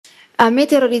A me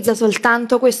terrorizza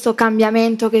soltanto questo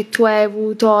cambiamento che tu hai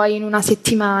avuto in una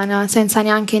settimana, senza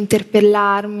neanche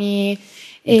interpellarmi.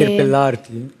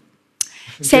 Interpellarti?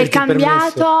 Sei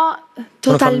cambiato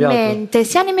totalmente,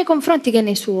 sia nei miei confronti che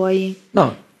nei suoi.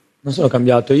 No, non sono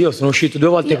cambiato. Io sono uscito 2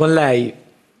 volte con lei.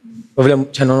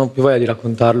 Cioè, non ho più voglia di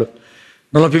raccontarlo.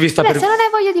 Non l'ho più vista Se non hai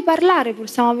voglia di parlare,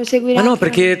 possiamo proseguire. Ma no,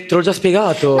 perché te l'ho già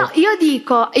spiegato. No, io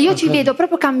dico, io ci vedo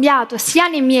proprio cambiato sia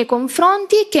nei miei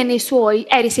confronti che nei suoi.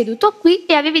 Eri seduto qui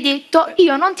e avevi detto: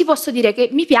 io non ti posso dire che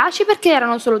mi piaci perché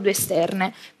erano solo 2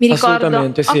 esterne. Mi ricordo?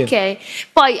 Assolutamente, sì. Ok.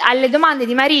 Poi alle domande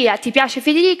di Maria: ti piace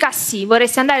Federica? Sì.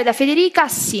 Vorresti andare da Federica?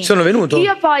 Sì. Sono venuto.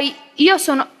 Io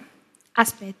sono...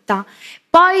 Aspetta.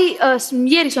 Poi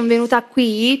ieri sono venuta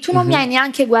qui, tu non mi hai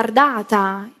neanche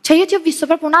guardata. Cioè io ti ho visto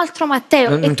proprio un altro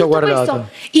Matteo. Non ti ho guardata.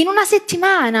 Questo in una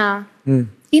settimana.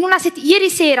 Ieri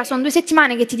sera sono 2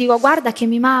 settimane che ti dico: guarda che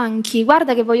mi manchi,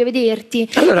 guarda che voglio vederti.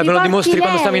 Allora me lo dimostri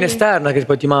quando stiamo in esterna che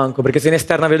poi ti manco, perché se in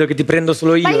esterna vedo che ti prendo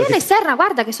solo io. Ma io in esterna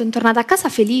guarda che sono tornata a casa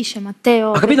felice,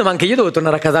 Matteo. Ho capito, ma anche io devo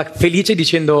tornare a casa felice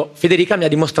dicendo: Federica mi ha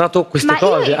dimostrato queste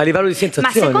cose a livello di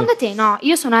sensazioni. Ma secondo te no?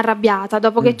 Io sono arrabbiata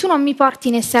dopo che tu non mi porti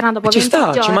in esterna dopo 20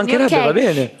 giorni. Ci mancherebbe, okay? Va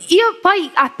bene. Io poi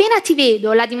appena ti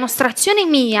vedo, la dimostrazione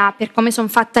mia per come sono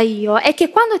fatta io è che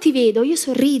quando ti vedo io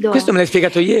sorrido. Questo me l'hai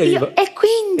spiegato ieri. E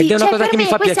quindi ed è una cosa che mi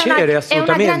fa piacere, assolutamente. È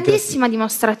una grandissima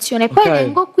dimostrazione. Poi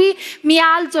vengo qui, mi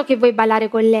alzo che vuoi ballare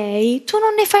con lei, tu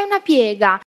non ne fai una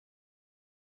piega.